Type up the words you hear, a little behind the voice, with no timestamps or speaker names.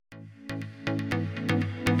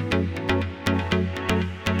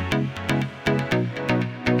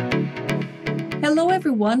Hello,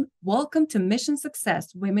 everyone. Welcome to Mission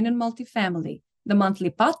Success Women in Multifamily, the monthly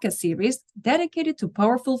podcast series dedicated to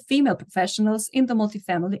powerful female professionals in the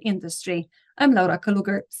multifamily industry. I'm Laura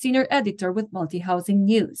Calugar, Senior Editor with Multi-Housing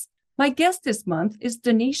News. My guest this month is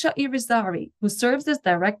Donicia Irizarry, who serves as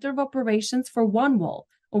Director of Operations for OneWall,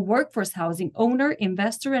 a workforce housing owner,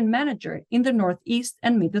 investor, and manager in the Northeast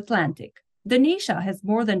and Mid-Atlantic. Donicia has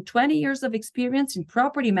more than 20 years of experience in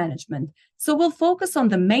property management, so we'll focus on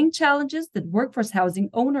the main challenges that workforce housing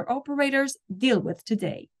owner-operators deal with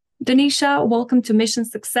today. Donicia, welcome to Mission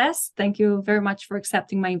Success. Thank you very much for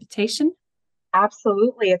accepting my invitation.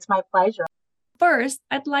 Absolutely. It's my pleasure. First,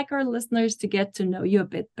 I'd like our listeners to get to know you a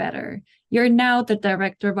bit better. You're now the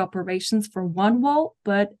Director of Operations for OneWall,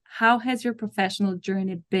 but how has your professional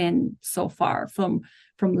journey been so far, from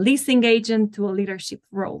leasing agent to a leadership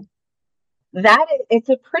role? It's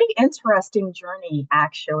a pretty interesting journey,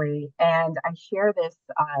 actually. And I share this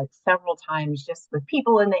several times just with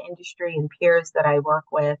people in the industry and peers that I work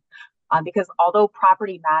with, because although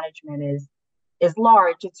property management is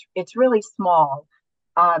large, it's really small.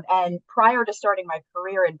 And prior to starting my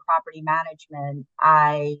career in property management,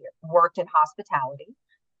 I worked in hospitality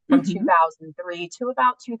from 2003 to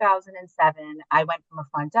about 2007. I went from a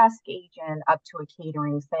front desk agent up to a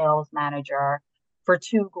catering sales manager for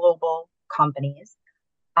two global companies.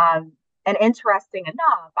 And interesting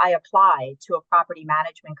enough, I applied to a property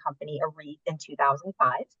management company, a REIT, in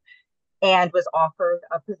 2005 and was offered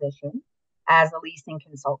a position as a leasing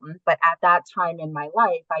consultant. But at that time in my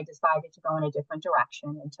life, I decided to go in a different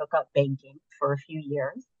direction and took up banking for a few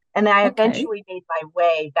years. And then I eventually made my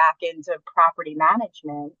way back into property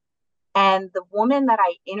management. And the woman that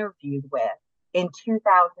I interviewed with in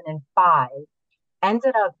 2005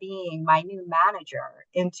 ended up being my new manager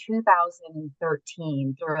in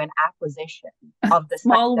 2013 through an acquisition of the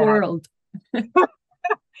small world.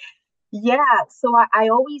 Yeah. So I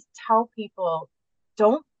always tell people,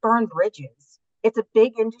 don't burn bridges. It's a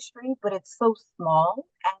big industry, but it's so small.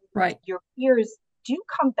 And your peers do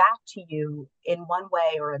come back to you in one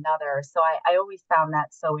way or another. So I always found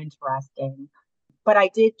that so interesting. But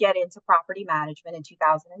I did get into property management in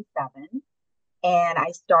 2007. And I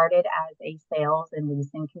started as a sales and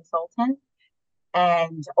leasing consultant.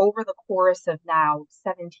 And over the course of now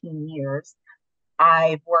 17 years,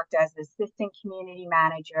 I've worked as assistant community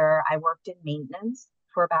manager. I worked in maintenance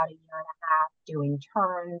for about a year and a half, doing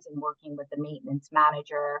turns and working with the maintenance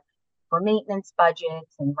manager for maintenance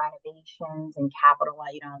budgets and renovations and capital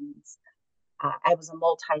items. I was a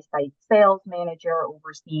multi-site sales manager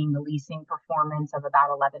overseeing the leasing performance of about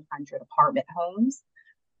 1,100 apartment homes.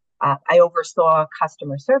 I oversaw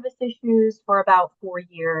customer service issues for about 4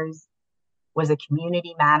 years, was a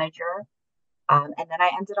community manager, and then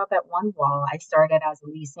I ended up at OneWall. I started as a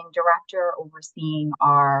leasing director overseeing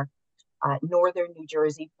our Northern New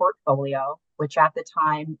Jersey portfolio, which at the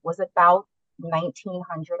time was about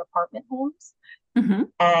 1,900 apartment homes,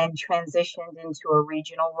 and transitioned into a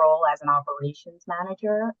regional role as an operations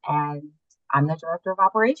manager. And I'm the director of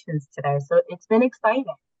operations today. So it's been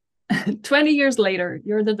exciting. 20 years later,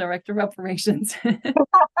 you're the Director of Operations.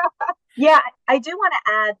 Yeah, I do want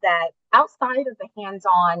to add that outside of the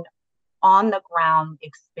hands-on, on-the-ground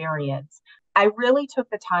experience, I really took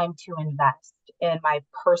the time to invest in my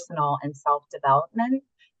personal and self-development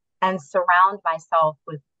and surround myself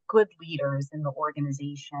with good leaders in the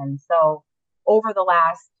organization. So over the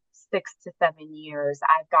last 6 to 7 years,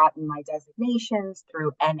 I've gotten my designations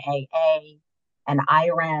through NAA and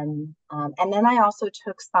IREM. And then I also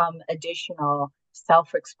took some additional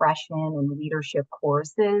self-expression and leadership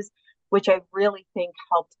courses, which I really think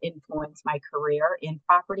helped influence my career in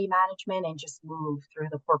property management and just move through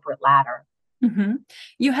the corporate ladder.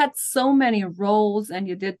 You had so many roles and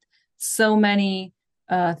you did so many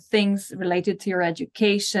things related to your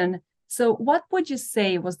education. So what would you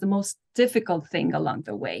say was the most difficult thing along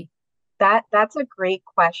the way? That's a great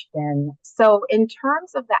question. So in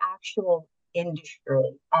terms of the actual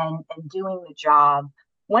industry and doing the job,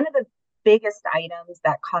 one of the biggest items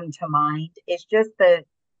that come to mind is just the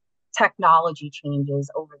technology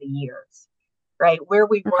changes over the years, right? Where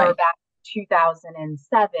we were back in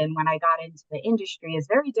 2007 when I got into the industry is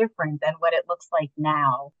very different than what it looks like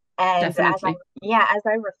now. And as I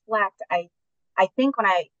reflect, I think when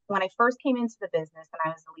I first came into the business and I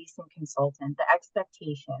was a leasing consultant, the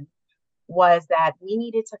expectation was that we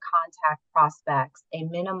needed to contact prospects a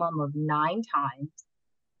minimum of 9 times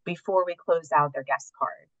before we closed out their guest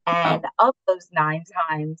card. And of those 9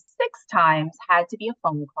 times, 6 times had to be a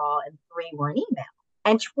phone call and 3 were an email.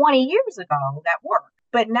 And 20 years ago, that worked.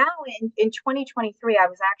 But now in 2023, I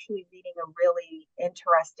was actually reading a really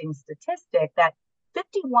interesting statistic that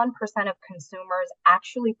 51% of consumers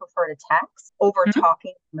actually prefer to text over Mhm.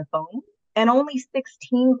 talking on the phone. And only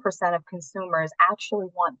 16% of consumers actually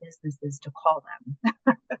want businesses to call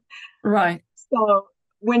them. Right. So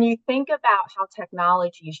when you think about how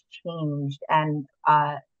technology has changed and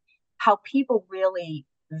how people really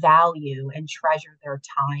value and treasure their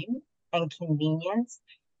time and convenience,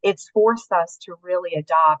 it's forced us to really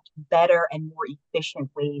adopt better and more efficient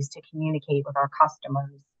ways to communicate with our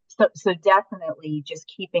customers. So definitely just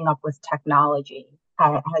keeping up with technology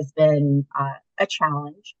has been a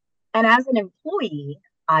challenge. And as an employee,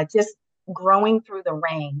 just growing through the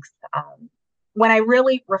ranks, when I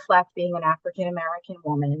really reflect being an African American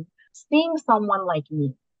woman, seeing someone like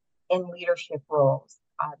me in leadership roles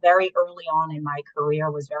very early on in my career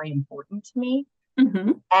was very important to me.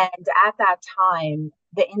 Mm-hmm. And at that time,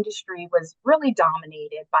 the industry was really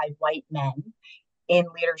dominated by white men in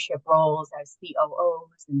leadership roles as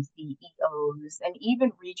COOs and CEOs and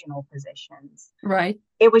even regional positions. Right.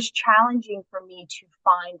 It was challenging for me to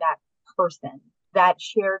find that person that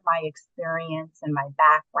shared my experience and my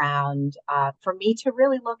background, for me to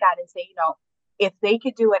really look at and say, if they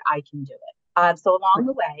could do it, I can do it. So along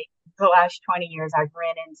the way, the last 20 years, I've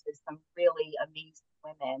ran into some really amazing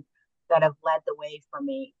women that have led the way for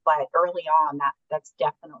me. But early on, that's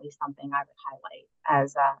definitely something I would highlight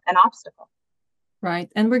as an obstacle.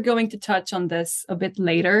 Right. And we're going to touch on this a bit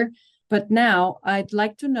later. But now I'd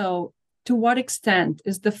like to know, to what extent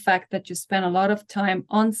is the fact that you spend a lot of time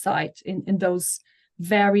on site in those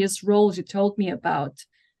various roles you told me about,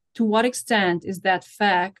 to what extent is that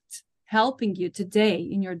fact helping you today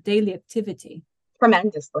in your daily activity?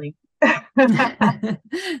 Tremendously. I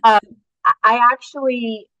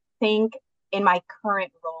actually think in my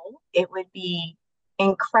current role, it would be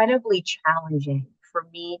incredibly challenging for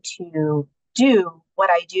me to do what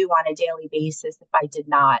I do on a daily basis if I did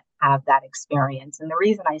not have that experience. And the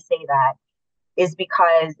reason I say that is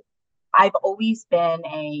because I've always been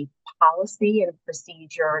a policy and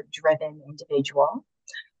procedure driven individual.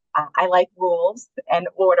 I like rules and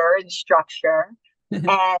order and structure.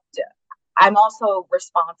 And I'm also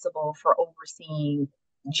responsible for overseeing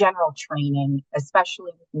general training,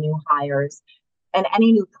 especially with new hires and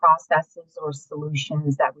any new processes or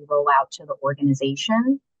solutions that we roll out to the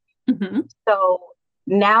organization. Mm-hmm. So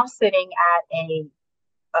now sitting at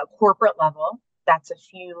a corporate level, that's a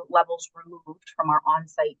few levels removed from our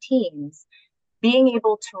on-site teams, being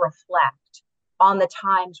able to reflect on the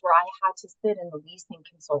times where I had to sit in the leasing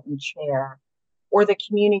consultant chair or the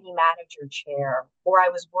community manager chair, or I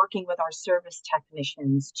was working with our service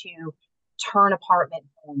technicians to turn apartment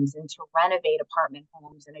homes and to renovate apartment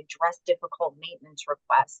homes and address difficult maintenance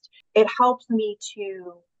requests. It helps me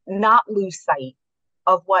to not lose sight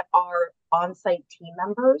of what our on-site team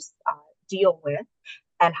members deal with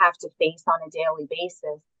and have to face on a daily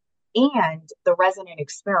basis, and the resident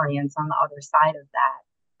experience on the other side of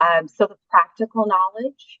that. So the practical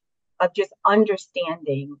knowledge of just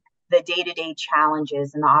understanding the day-to-day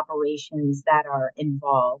challenges and the operations that are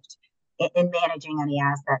involved in managing any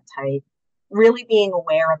asset type, really being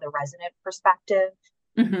aware of the resident perspective.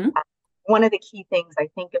 Mm-hmm. One of the key things I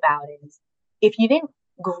think about is if you didn't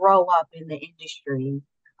grow up in the industry,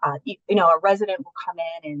 a resident will come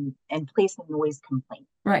in and place a noise complaint.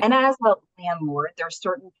 Right. And as a landlord, there are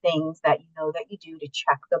certain things that that you do to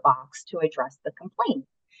check the box to address the complaint.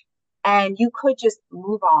 And you could just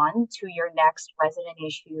move on to your next resident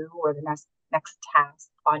issue or the next task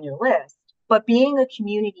on your list. But being a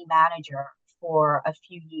community manager for a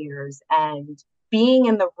few years and being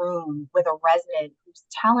in the room with a resident who's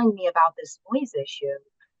telling me about this noise issue,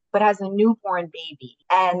 but has a newborn baby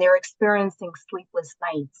and they're experiencing sleepless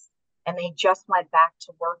nights and they just went back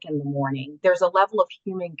to work in the morning, there's a level of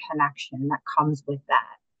human connection that comes with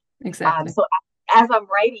that. Exactly. So as I'm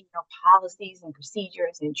writing policies and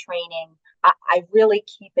procedures and training, I really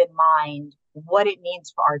keep in mind what it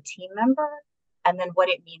means for our team member and then what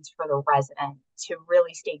it means for the resident to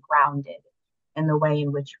really stay grounded in the way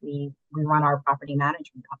in which we run our property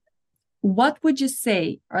management company. What would you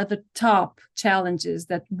say are the top challenges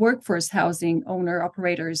that workforce housing owner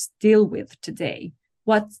operators deal with today?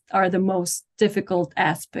 What are the most difficult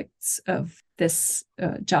aspects of this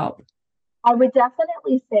job? I would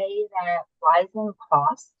definitely say that rising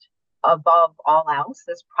cost above all else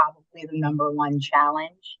is probably the number one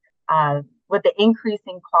challenge. With the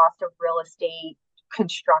increasing cost of real estate,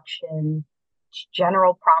 construction,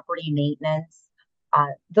 general property maintenance,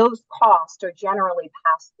 those costs are generally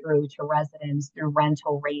passed through to residents through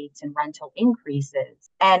rental rates and rental increases.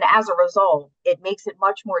 And as a result, it makes it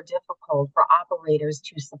much more difficult for operators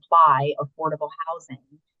to supply affordable housing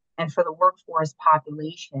and for the workforce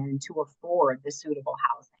population to afford the suitable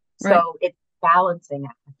housing. Right. So it's balancing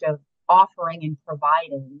act of offering and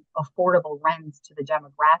providing affordable rents to the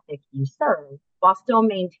demographic you serve while still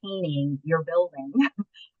maintaining your building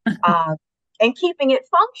and keeping it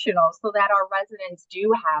functional so that our residents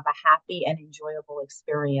do have a happy and enjoyable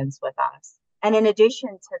experience with us. And in addition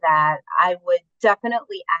to that, I would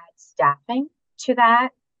definitely add staffing to that.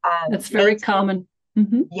 That's very common.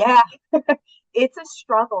 Mm-hmm. Yeah, it's a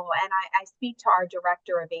struggle. And I speak to our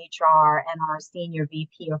director of HR and our senior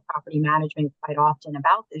VP of property management quite often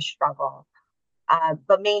about this struggle.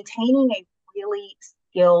 But maintaining a really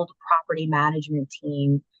skilled property management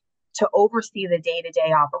team to oversee the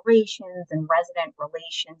day-to-day operations and resident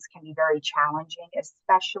relations can be very challenging,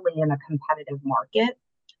 especially in a competitive market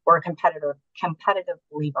or a competitive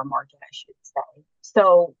labor market, I should say.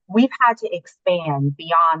 So we've had to expand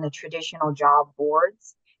beyond the traditional job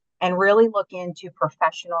boards and really look into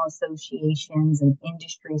professional associations and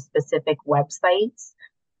industry-specific websites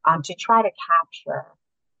to try to capture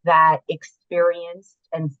that experienced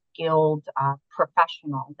and skilled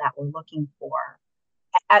professional that we're looking for.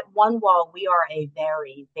 At OneWall, we are a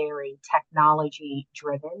very, very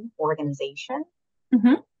technology-driven organization.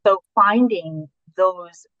 Mm-hmm. So finding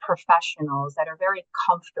those professionals that are very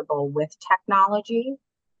comfortable with technology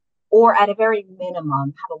or at a very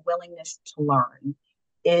minimum have a willingness to learn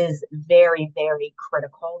is very, very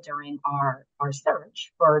critical during our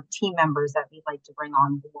search for team members that we'd like to bring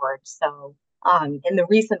on board. So in the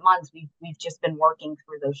recent months, we've just been working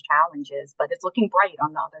through those challenges, but it's looking bright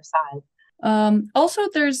on the other side. Also,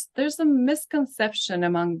 there's a misconception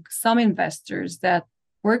among some investors that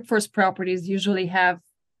workforce properties usually have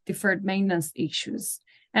deferred maintenance issues.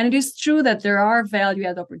 And it is true that there are value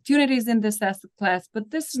add opportunities in this asset class, but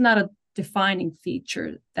this is not a defining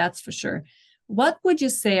feature, that's for sure. What would you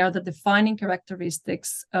say are the defining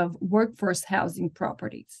characteristics of workforce housing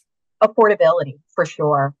properties? Affordability, for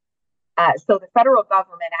sure. So the federal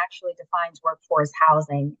government actually defines workforce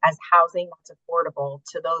housing as housing that's affordable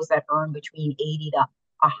to those that earn between 80 to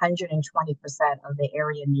 120% of the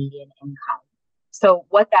area median income. So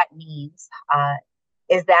what that means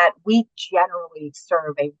is that we generally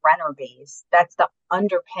serve a renter base that's the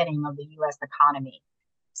underpinning of the U.S. economy.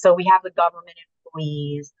 So we have the government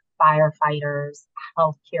employees, firefighters,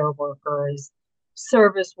 healthcare workers,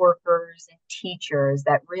 service workers, and teachers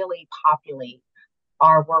that really populate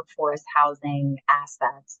our workforce housing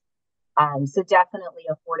assets. So definitely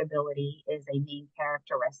affordability is a main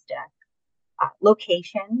characteristic.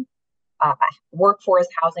 Location, workforce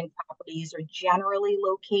housing properties are generally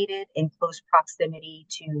located in close proximity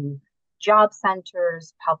to job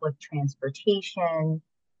centers, public transportation,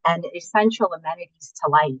 and essential amenities to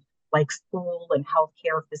life, like school and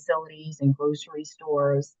healthcare facilities and grocery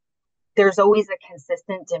stores. There's always a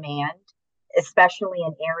consistent demand, especially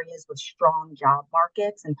in areas with strong job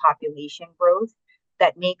markets and population growth,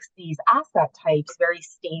 that makes these asset types very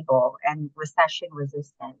stable and recession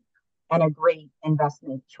resistant and a great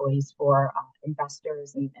investment choice for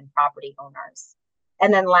investors and property owners.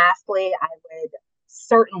 And then lastly, I would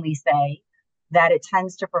certainly say that it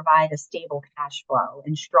tends to provide a stable cash flow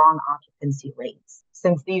and strong occupancy rates,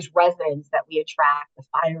 since these residents that we attract, the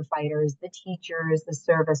firefighters, the teachers, the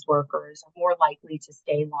service workers, are more likely to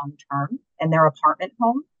stay long term in their apartment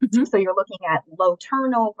home. Mm-hmm. So you're looking at low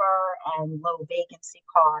turnover and low vacancy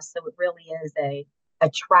costs. So it really is a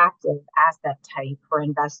attractive asset type for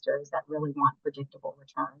investors that really want predictable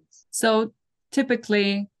returns. So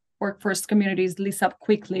typically, workforce communities lease up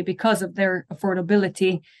quickly because of their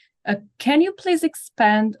affordability. Can you please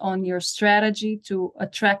expand on your strategy to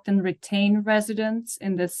attract and retain residents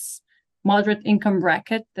in this moderate income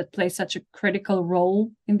bracket that plays such a critical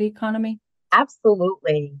role in the economy?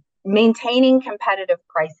 Absolutely. Maintaining competitive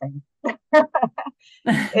pricing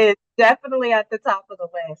is definitely at the top of the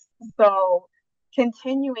list. So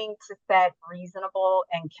continuing to set reasonable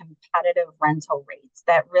and competitive rental rates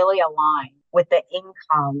that really align with the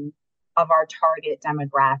income of our target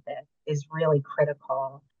demographic is really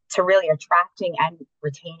critical to really attracting and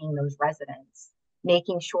retaining those residents,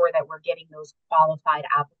 making sure that we're getting those qualified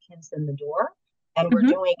applicants in the door, and we're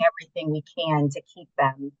doing everything we can to keep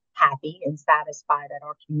them happy and satisfied at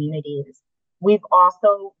our communities. We've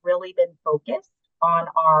also really been focused on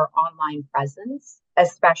our online presence,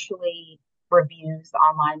 especially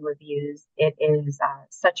online reviews. It is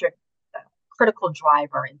such a critical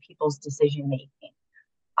driver in people's decision making.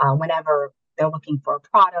 Whenever they're looking for a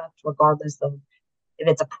product, regardless of if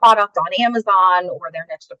it's a product on Amazon or their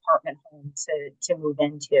next apartment home to move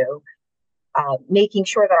into. making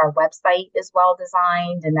sure that our website is well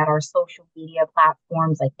designed and that our social media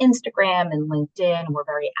platforms like Instagram and LinkedIn we're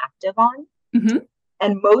very active on. Mm-hmm.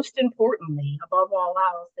 And most importantly, above all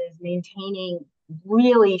else, is maintaining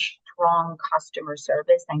really strong customer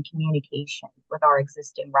service and communication with our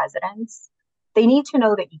existing residents. They need to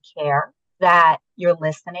know that you care, that you're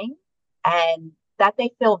listening, and that they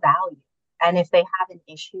feel valued. And if they have an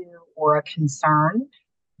issue or a concern,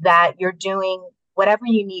 that you're doing whatever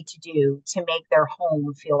you need to do to make their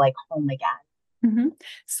home feel like home again. Mm-hmm.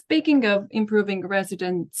 Speaking of improving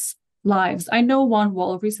residents' lives, I know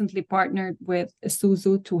OneWall recently partnered with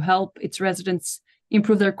Isuzu to help its residents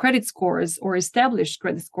improve their credit scores or establish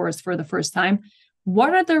credit scores for the first time.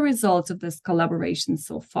 What are the results of this collaboration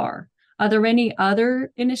so far? Are there any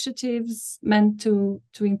other initiatives meant to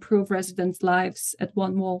improve residents' lives at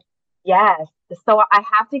OneWall? Yes. So I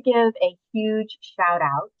have to give a huge shout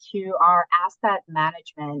out to our asset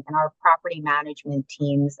management and our property management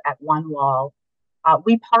teams at OneWall.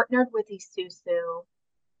 We partnered with Isuzu,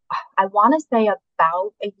 I want to say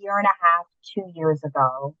about a year and a half, 2 years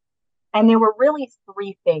ago. And there were really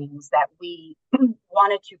three things that we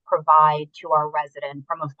wanted to provide to our resident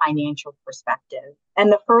from a financial perspective.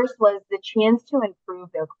 And the first was the chance to improve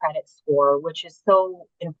their credit score, which is so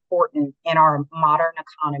important in our modern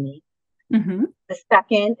economy. Mm-hmm. The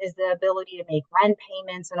second is the ability to make rent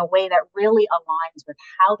payments in a way that really aligns with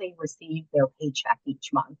how they receive their paycheck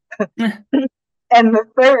each month. And the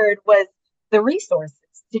third was the resources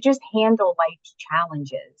to just handle life's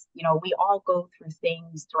challenges. You know, we all go through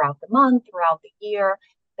things throughout the month, throughout the year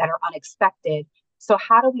that are unexpected. So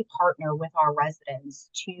how do we partner with our residents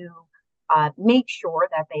to make sure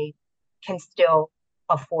that they can still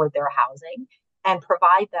afford their housing and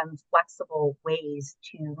provide them flexible ways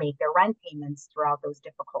to make their rent payments throughout those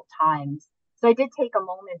difficult times? So I did take a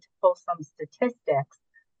moment to pull some statistics,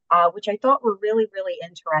 which I thought were really, really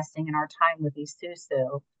interesting in our time with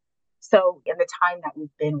Isuzu. So in the time that we've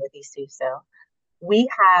been with Isuzu, we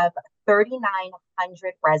have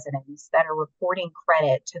 3,900 residents that are reporting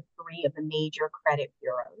credit to three of the major credit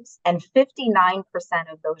bureaus. And 59%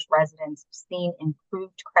 of those residents have seen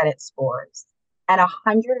improved credit scores, and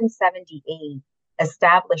 178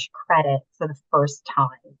 established credit for the first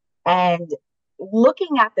time. And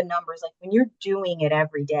looking at the numbers, like when you're doing it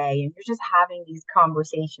every day and you're just having these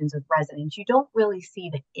conversations with residents, you don't really see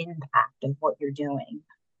the impact of what you're doing.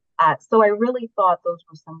 So I really thought those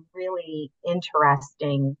were some really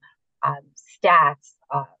interesting stats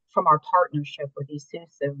from our partnership with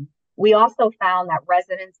Isuzu. We also found that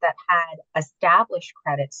residents that had established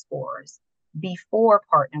credit scores before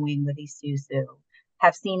partnering with Isuzu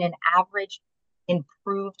have seen an average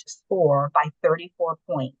improved score by 34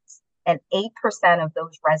 points. And 8% of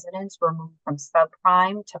those residents were moved from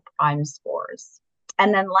subprime to prime scores.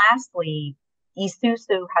 And then lastly,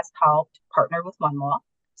 Isuzu has helped partner with OneWall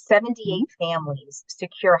 78 families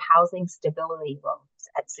secure housing stability loans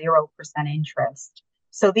at 0% interest.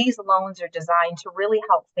 So these loans are designed to really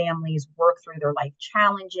help families work through their life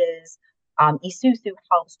challenges. Isuzu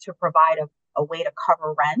helps to provide a way to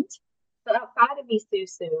cover rent. So outside of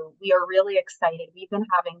Isuzu, we are really excited. We've been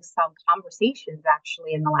having some conversations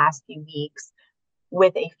actually in the last few weeks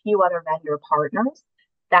with a few other vendor partners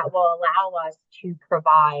that will allow us to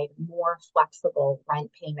provide more flexible rent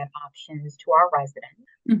payment options to our residents.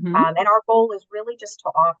 Mm-hmm. And our goal is really just to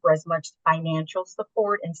offer as much financial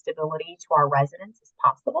support and stability to our residents as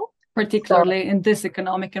possible. Particularly in this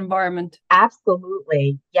economic environment.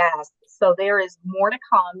 Absolutely, yes. So there is more to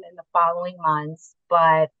come in the following months,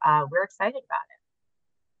 but we're excited about it.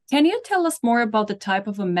 Can you tell us more about the type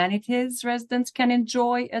of amenities residents can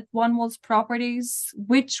enjoy at OneWall's properties?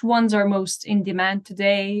 Which ones are most in demand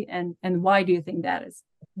today, and why do you think that is?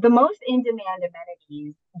 The most in-demand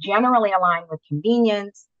amenities generally align with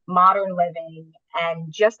convenience, modern living,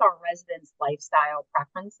 and just our residents' lifestyle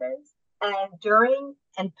preferences. And during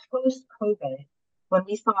and post-COVID, when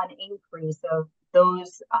we saw an increase of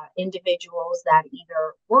those individuals that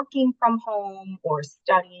either working from home or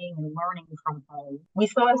studying and learning from home, we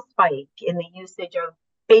saw a spike in the usage of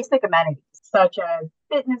basic amenities such as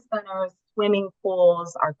fitness centers, swimming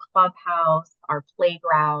pools, our clubhouse, our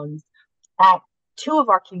playgrounds. At two of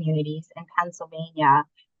our communities in Pennsylvania,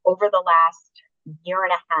 over the last year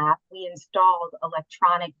and a half, we installed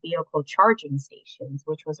electronic vehicle charging stations,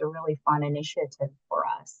 which was a really fun initiative for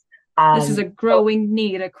us. This is a growing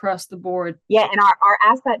need across the board. Yeah, and our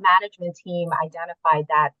asset management team identified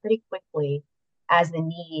that pretty quickly as the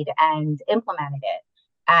need and implemented it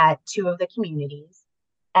at two of the communities.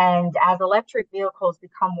 And as electric vehicles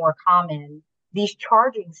become more common, these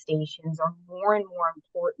charging stations are more and more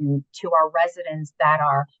important to our residents that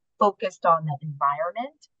are focused on the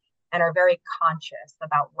environment and are very conscious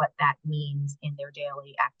about what that means in their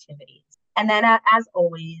daily activities. And then, as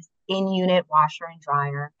always, in-unit washer and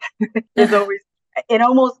dryer is always, it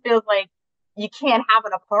almost feels like you can't have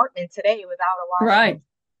an apartment today without a washer.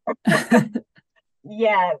 Right.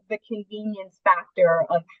 Yeah, the convenience factor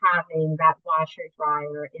of having that washer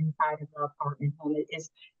dryer inside of the apartment home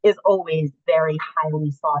is always very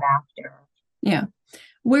highly sought after. Yeah.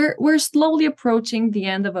 We're slowly approaching the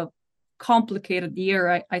end of a complicated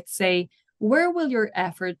year, I'd say. Where will your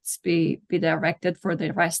efforts be directed for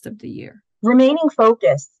the rest of the year? Remaining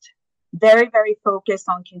focused, very, very focused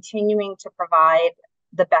on continuing to provide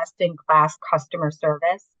the best in class customer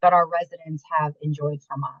service that our residents have enjoyed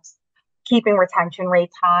from us. Keeping retention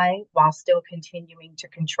rates high while still continuing to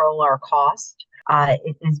control our cost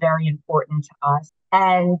it is very important to us.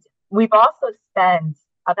 And we've also spent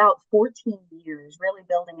about 14 years really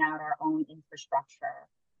building out our own infrastructure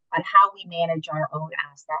on how we manage our own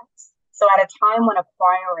assets. So at a time when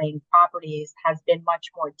acquiring properties has been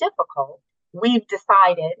much more difficult, we've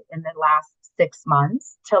decided in the last 6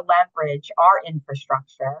 months to leverage our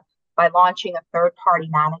infrastructure by launching a third-party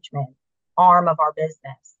management arm of our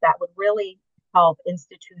business that would really help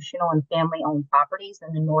institutional and family-owned properties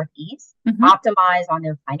in the Northeast optimize on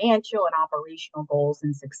their financial and operational goals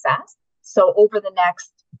and success. So over the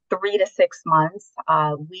next 3 to 6 months,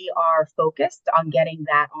 we are focused on getting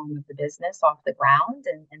that arm of the business off the ground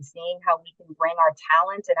and seeing how we can bring our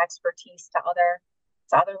talent and expertise to other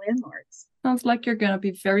landlords. Sounds like you're going to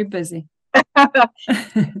be very busy.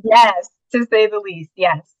 Yes, to say the least.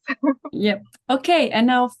 Yes. Yep. Okay. And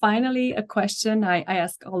now finally, a question I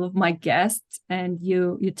ask all of my guests, and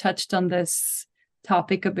you touched on this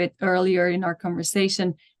topic a bit earlier in our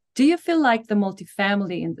conversation. Do you feel like the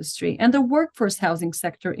multifamily industry and the workforce housing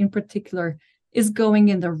sector in particular is going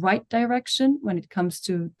in the right direction when it comes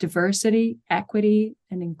to diversity, equity,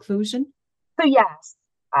 and inclusion? So yes,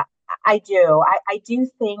 I do. I do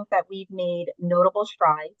think that we've made notable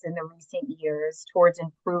strides in the recent years towards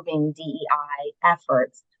improving DEI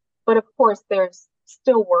efforts. But of course, there's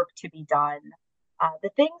still work to be done. The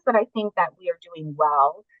things that I think that we are doing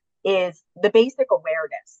well is the basic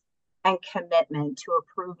awareness and commitment to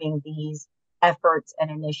approving these efforts and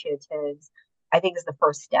initiatives, I think is the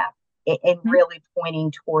first step in really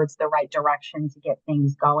pointing towards the right direction to get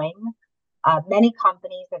things going. Many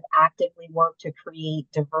companies have actively worked to create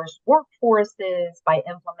diverse workforces by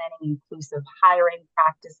implementing inclusive hiring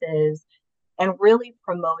practices and really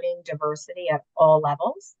promoting diversity at all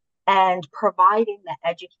levels and providing the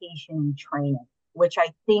education and training, which I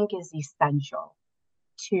think is essential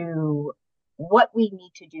to what we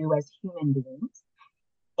need to do as human beings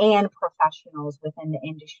and professionals within the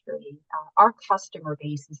industry. Our customer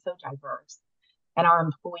base is so diverse, and our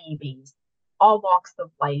employee base, all walks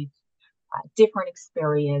of life, different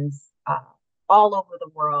experience, all over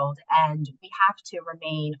the world. And we have to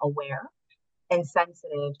remain aware and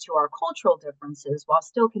sensitive to our cultural differences while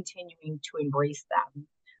still continuing to embrace them.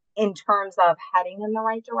 In terms of heading in the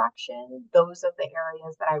right direction, those are the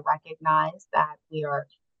areas that I recognize that we are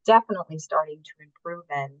definitely starting to improve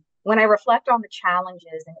in. When I reflect on the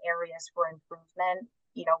challenges and areas for improvement,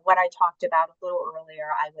 what I talked about a little earlier,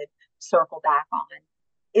 I would circle back on,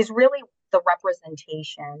 is really the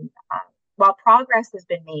representation. While progress has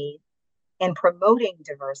been made in promoting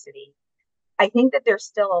diversity, I think that there's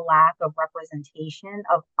still a lack of representation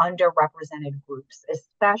of underrepresented groups,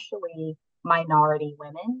 especially minority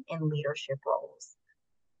women in leadership roles.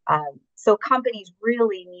 So companies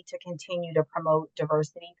really need to continue to promote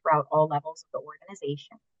diversity throughout all levels of the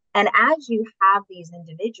organization. And as you have these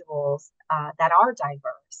individuals that are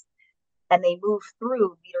diverse and they move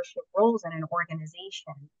through leadership roles in an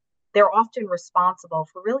organization, they're often responsible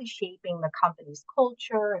for really shaping the company's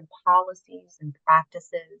culture and policies and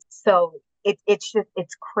practices. So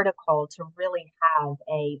it's critical to really have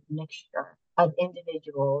a mixture of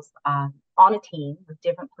individuals on a team with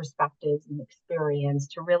different perspectives and experience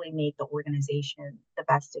to really make the organization the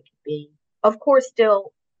best it could be. Of course,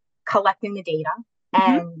 still collecting the data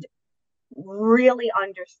and really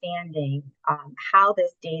understanding how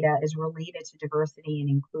this data is related to diversity and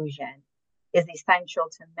inclusion is essential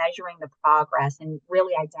to measuring the progress and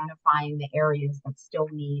really identifying the areas that still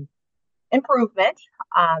need improvement.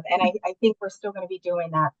 And I think we're still going to be doing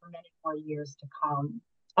that for many more years to come.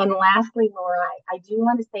 And lastly, Laura, I do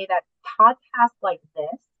want to say that podcasts like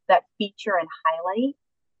this that feature and highlight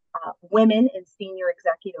women in senior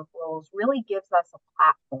executive roles really gives us a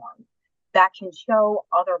platform that can show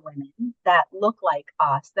other women that look like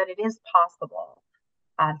us that it is possible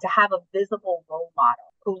to have a visible role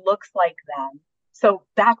model who looks like them So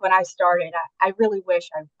back when I started, I really wish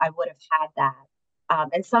I would have had that.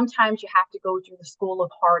 And sometimes you have to go through the school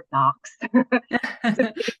of hard knocks to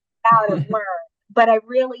figure out and learn. But I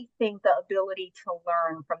really think the ability to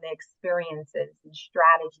learn from the experiences and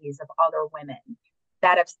strategies of other women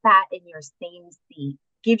that have sat in your same seat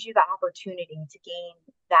gives you the opportunity to gain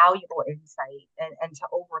valuable insight and to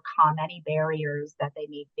overcome any barriers that they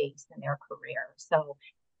may face in their career. So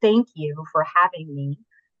thank you for having me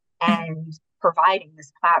and providing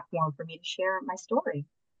this platform for me to share my story.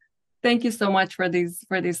 Thank you so much for these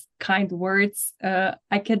kind words.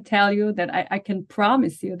 I can tell you that I can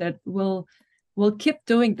promise you that we'll keep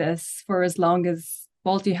doing this for as long as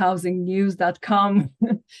multihousingnews.com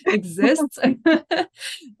exists,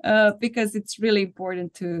 because it's really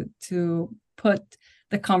important to put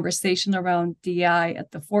the conversation around DI at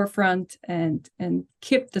the forefront and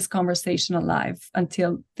keep this conversation alive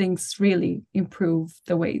until things really improve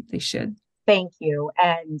the way they should. Thank you.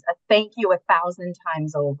 And thank you 1,000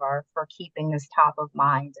 times over for keeping this top of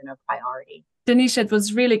mind and a priority. Donicia, it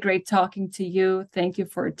was really great talking to you. Thank you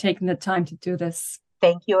for taking the time to do this.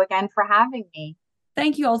 Thank you again for having me.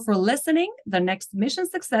 Thank you all for listening. The next Mission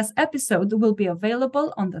Success episode will be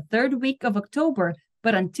available on the 3rd week of October.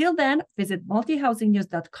 But until then, visit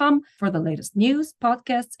multihousingnews.com for the latest news,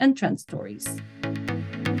 podcasts, and trend stories.